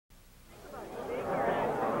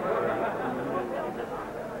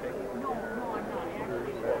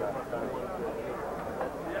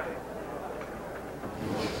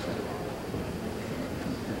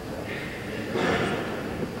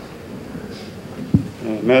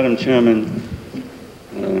Madam Chairman,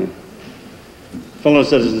 fellow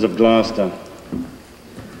citizens of Gloucester,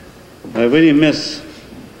 I really miss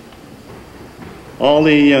all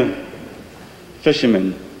the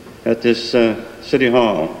fishermen at this City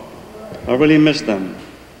Hall. I really miss them.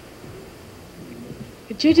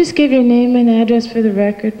 Could you just give your name and address for the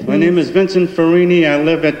record, please? My name is Vincent Ferrini. I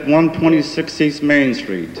live at 126 East Main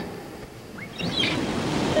Street.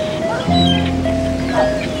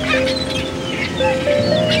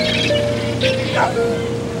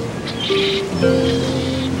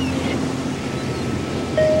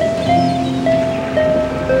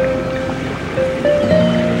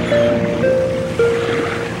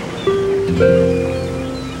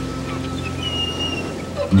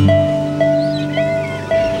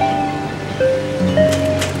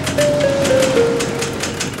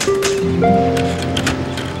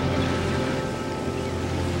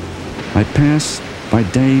 I pass by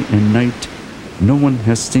day and night, no one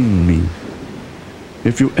has seen me.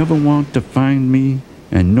 If you ever want to find me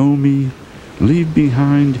and know me, leave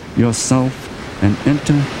behind yourself and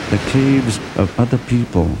enter the caves of other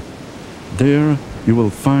people. There you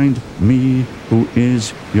will find me who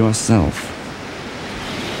is yourself.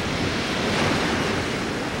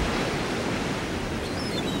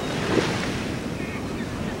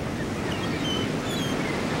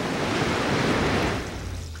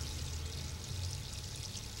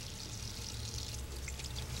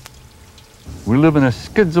 We live in a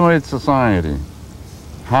schizoid society,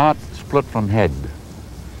 heart split from head.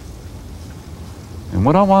 And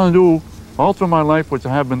what I want to do all through my life, which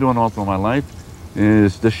I have been doing all through my life,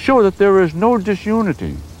 is to show that there is no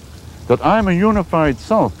disunity, that I'm a unified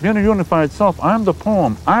self. Being a unified self, I'm the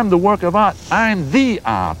poem, I'm the work of art, I'm the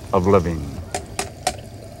art of living.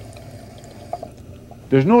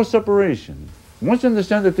 There's no separation. Once you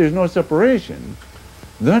understand that there's no separation,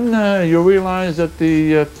 then you realize that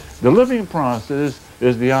the living process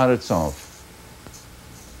is the art itself.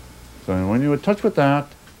 So when you're in touch with that,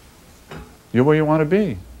 you're where you want to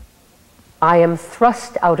be. I am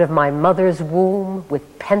thrust out of my mother's womb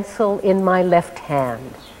with pencil in my left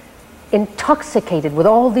hand, intoxicated with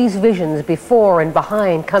all these visions before and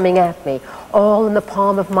behind coming at me, all in the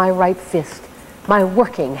palm of my right fist, my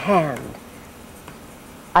working hand.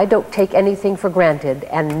 I don't take anything for granted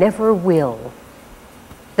and never will.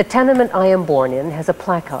 The tenement I am born in has a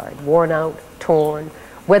placard, worn out, torn,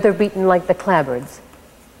 weather-beaten like the clapboards,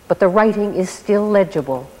 but the writing is still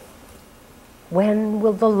legible. When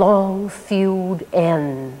will the long feud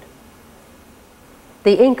end?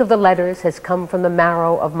 The ink of the letters has come from the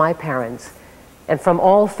marrow of my parents and from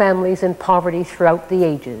all families in poverty throughout the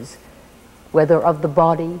ages, whether of the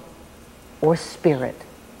body or spirit.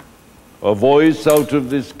 A voice out of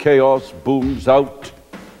this chaos booms out.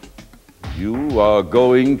 You are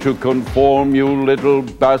going to conform, you little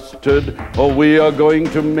bastard, or we are going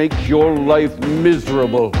to make your life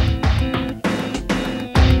miserable.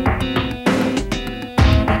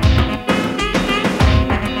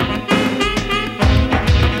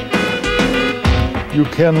 You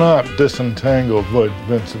cannot disentangle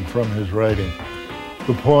Vincent from his writing.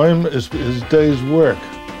 The poem is his day's work.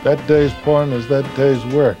 That day's poem is that day's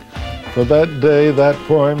work. For that day, that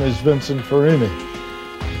poem is Vincent Ferrini.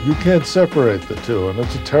 You can't separate the two, and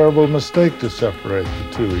it's a terrible mistake to separate the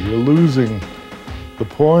two. You're losing. The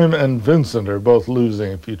poem and Vincent are both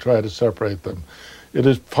losing if you try to separate them. It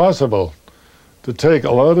is possible to take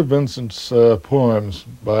a lot of Vincent's poems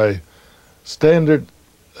by standard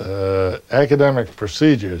academic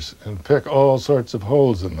procedures and pick all sorts of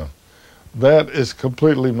holes in them. That is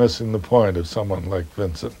completely missing the point of someone like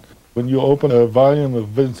Vincent. When you open a volume of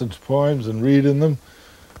Vincent's poems and read in them,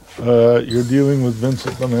 you're dealing with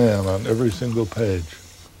Vincent the man on every single page.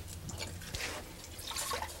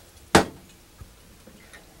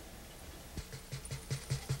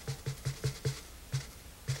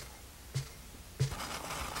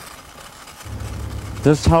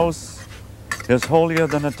 This house is holier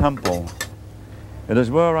than a temple. It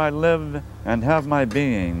is where I live and have my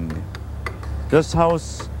being. This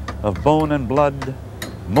house of bone and blood,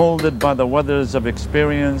 molded by the weathers of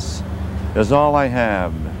experience, is all I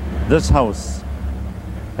have. This house.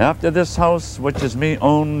 After this house, which is me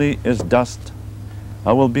only, is dust,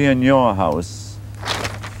 I will be in your house.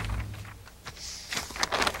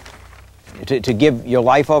 To give your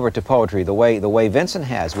life over to poetry the way Vincent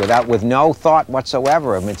has, with no thought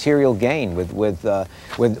whatsoever of material gain, with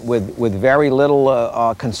very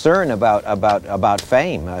little concern about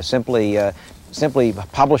fame, simply simply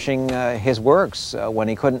publishing his works when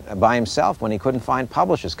he couldn't, by himself, when he couldn't find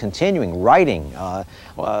publishers, continuing writing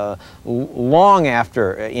long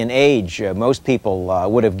after in age most people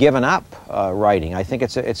would have given up writing. I think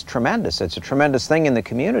it's tremendous. It's a tremendous thing in the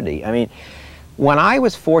community. I mean, when I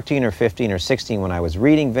was 14 or 15 or 16, when I was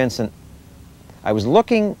reading Vincent, I was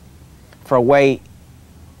looking for a way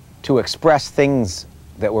to express things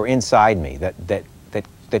that were inside me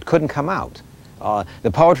that couldn't come out. The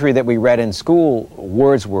poetry that we read in school,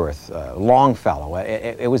 Wordsworth, Longfellow,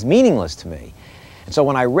 it was meaningless to me. And so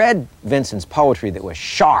when I read Vincent's poetry that was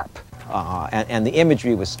sharp and the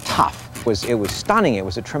imagery was tough, it was stunning. It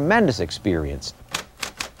was a tremendous experience.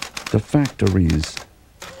 The factories.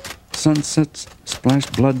 Sunsets splash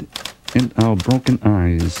blood in our broken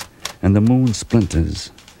eyes, and the moon splinters.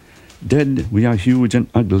 Dead we are huge and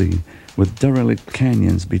ugly, with derelict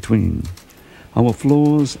canyons between. Our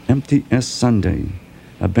floors empty as Sunday,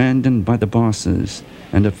 abandoned by the bosses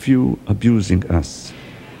and a few abusing us.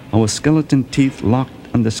 Our skeleton teeth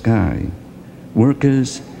locked on the sky.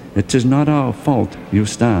 Workers, it is not our fault you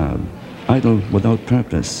starve, idle without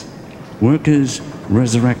purpose. Workers,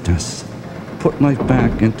 resurrect us. Put life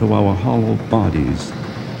back into our hollow bodies.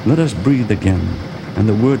 Let us breathe again, and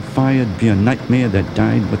the word fired be a nightmare that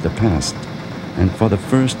died with the past, and for the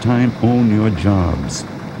first time own your jobs.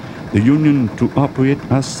 The union to operate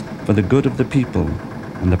us for the good of the people,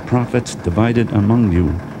 and the profits divided among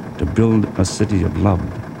you to build a city of love.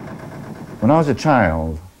 When I was a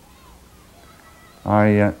child,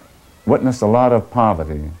 I witnessed a lot of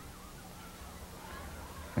poverty.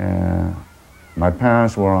 My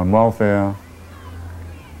parents were on welfare,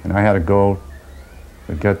 and I had to go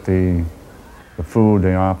to get the food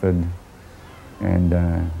they offered, and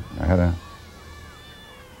I had to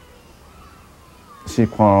see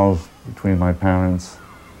quarrels between my parents.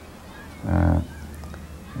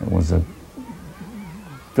 It was a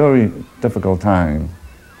very difficult time,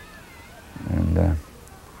 and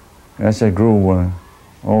as I grew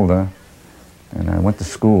older and I went to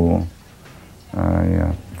school,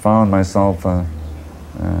 I found myself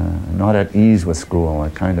not at ease with school. I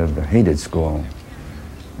kind of hated school.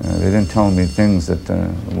 They didn't tell me things that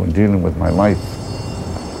were dealing with my life.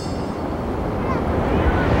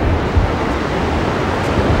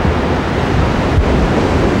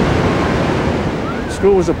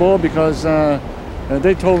 School was a bore because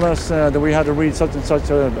they told us that we had to read such and such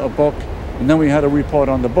a book, and then we had to report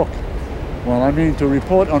on the book. Well, I mean, to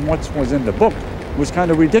report on what was in the book was kind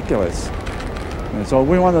of ridiculous. And so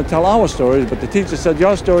we wanted to tell our stories, but the teacher said,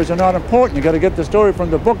 your stories are not important. You got to get the story from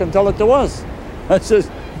the book and tell it to us. I says,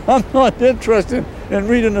 I'm not interested in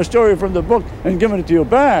reading a story from the book and giving it to you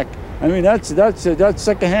back. I mean, that's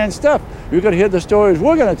secondhand stuff. You got to hear the stories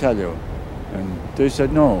we're going to tell you. And they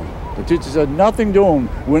said, no. The teacher said, nothing doing.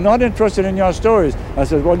 We're not interested in your stories. I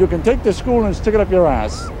said, well, you can take the school and stick it up your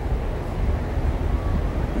ass.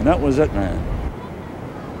 And that was it, man.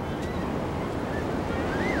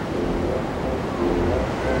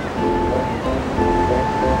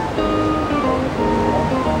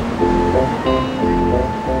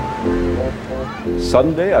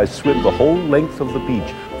 Sunday, I swim the whole length of the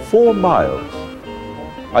beach, 4 miles.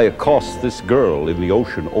 I accost this girl in the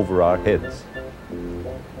ocean over our heads.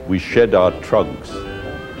 We shed our trunks.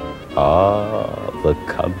 Ah, the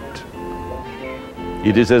cunt.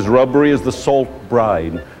 It is as rubbery as the salt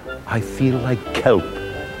brine. I feel like kelp.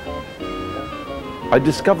 I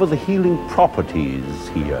discover the healing properties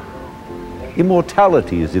here.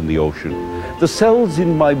 Immortality is in the ocean. The cells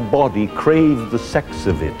in my body crave the sex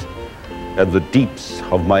of it and the deeps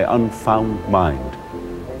of my unfound mind.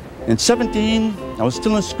 In 17, I was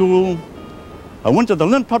still in school. I went to the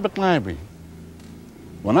Lynn Public Library.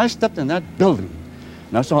 When I stepped in that building,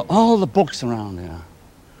 and I saw all the books around there,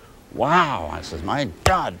 wow, I says, my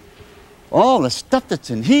God, all the stuff that's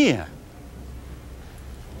in here.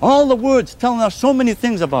 All the words telling us so many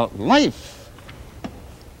things about life.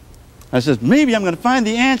 I says, maybe I'm going to find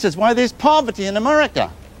the answers why there's poverty in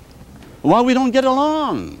America, why we don't get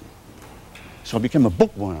along. So I became a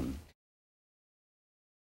bookworm.